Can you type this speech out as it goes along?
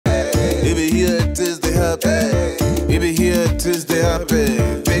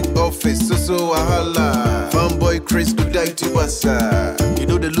happen. Big office, so wahala. Fanboy Chris to die to wasa. You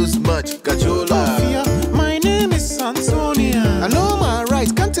know they lose much, Gajola. My name is Antonia. I know my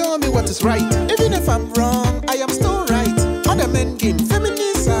rights, can't tell me what is right. Even if I'm wrong, I am still right. Other men game,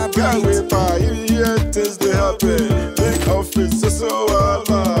 feminists are right. Can't wait for you, things they happen. Big office, so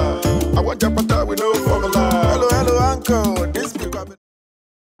wahala. I want Japata with no formula. Hello, hello, uncle. This big rabbit.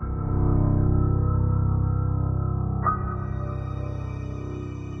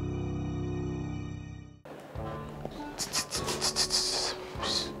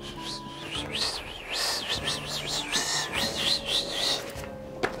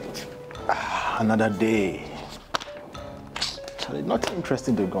 Another day. Charlie, nothing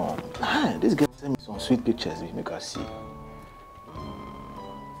interesting to go on. This guy sent me some sweet pictures. We make us see.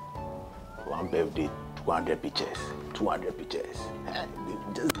 One birthday, 200 pictures. 200 pictures. They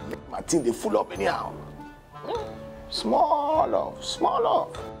just make my team, they full up anyhow. Small love, small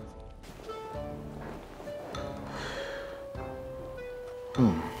love.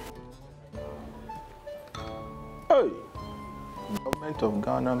 Hey. Government of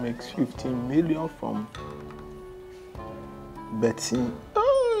Ghana makes 15 million from betting.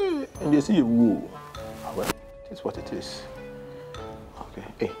 And they see a woo. Well, it's what it is. Okay.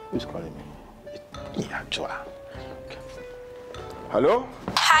 Hey, who's calling me? Yeah, Joa. Okay. Hello?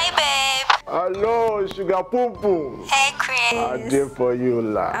 Hi, babe. Hello, Sugar Pum Pum. Hey, Chris. I did for you,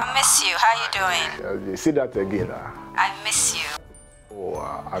 la. I miss you. How you doing? See that again, la. I miss you. Oh,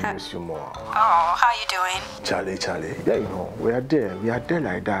 I miss you more. Oh, how you doing? Charlie. Yeah, you know, we are there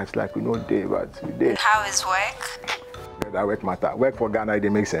like that. Like we know day, but we there. How is work? Yeah, that work matter. Work for Ghana,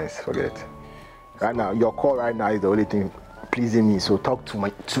 it makes sense. Forget. Right now, your call right now is the only thing pleasing me. So talk to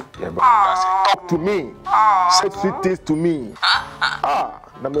me. Talk to me. Say sweet things to me.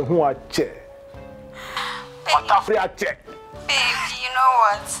 Now me who I check. Babe, you know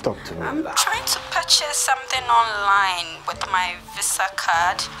what? Talk to me. I'm trying to purchase something online with my Visa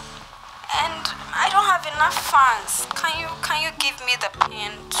card, and I don't have enough funds. Can you give me the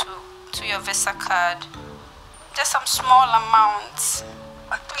pin to your Visa card? Just some small amounts.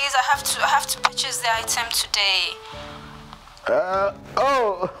 Please, I have to purchase the item today.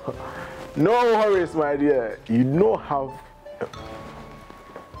 No worries, my dear. You know how.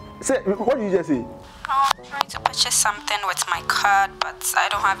 Say, what did you just say? I'm trying to purchase something with my card, but I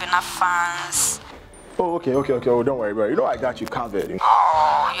don't have enough funds. Oh, okay. Oh, don't worry about it. You know I got you covered. You know?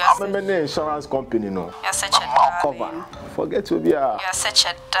 Oh, I'm an insurance company, you know. You're such a darling. Cover. Forget to be a. You're such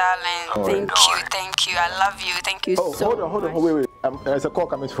a darling. Thank you. I love you. Thank you so much. Hold on. Wait. There's a call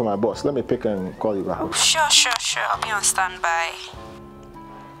coming from my boss. Let me pick and call you back. Oh, sure. I'll be on standby.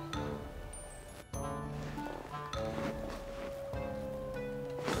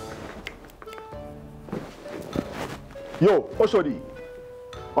 Yo, Oshodi,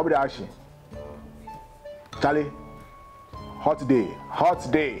 what be the action? Charlie, hot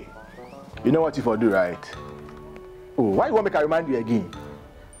day. You know what you for do, right? Oh, why you want me to remind you again?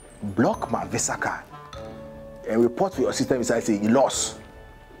 Block my Visa card and report for your system inside say you lost.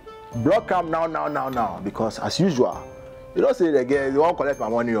 Block them now, because as usual, you don't say it again, you won't collect my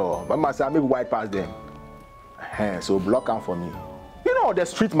money or but must I make white pass them. So block them for me. You know the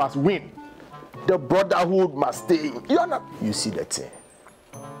street must win. The brotherhood must stay. You see that thing.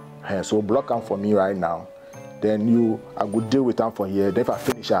 So block them for me right now. Then I will deal with them for here. Then if I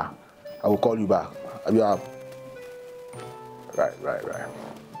finish, I will call you back. You have. Right.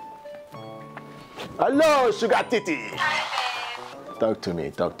 Hello, Sugar Titty. Hi, babe. Talk to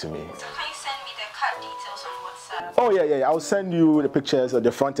me. So can you send me the card details on WhatsApp? Oh yeah. I'll send you the pictures of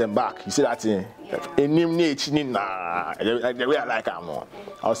the front and back. You see that thing? Yeah. The way I like them.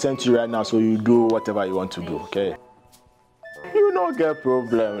 I'll send to you right now so you do whatever you want to do, okay? You don't get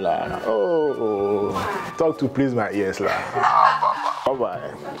problem, la. Oh. Talk to please my ears, la.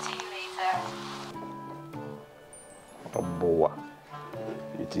 Bye-bye. See you later. Oh, boy.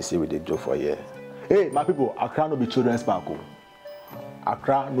 You see with the joke for here. Hey, my people, Accra no be children's park.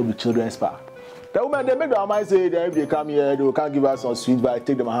 Accra no be children's park. The women, they make their mind say that if they come here, they can't give us some sweet, but I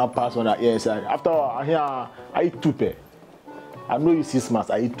take them and pass on that inside. After I hear, I eat 2 pay. I know you 6 months,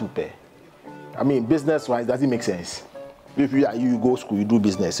 I eat 2 pay. I mean, business-wise, does it make sense? If you go school, you do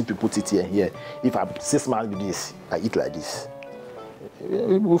business. If you put it here. If I 6 months with this, I eat like this.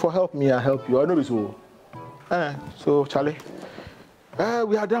 If you help me, I help you. I know this will. So, Charlie,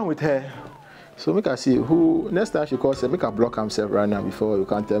 we are done with her. So make her see who next time she calls her, make her block himself right now before you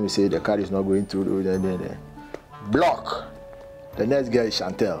can't tell me say the card is not going through. Block. The next girl is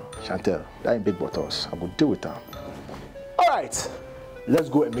Chantel. That ain't big bottles. I will deal with her. Alright. Let's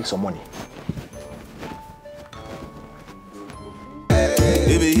go and make some money.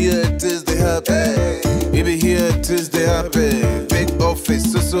 be here, it is the happy. We be here, it is the happy. Big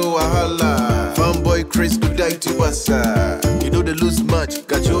office, so wahala. Fanboy Chris could die to us. You know they lose much,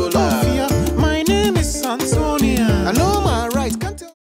 got your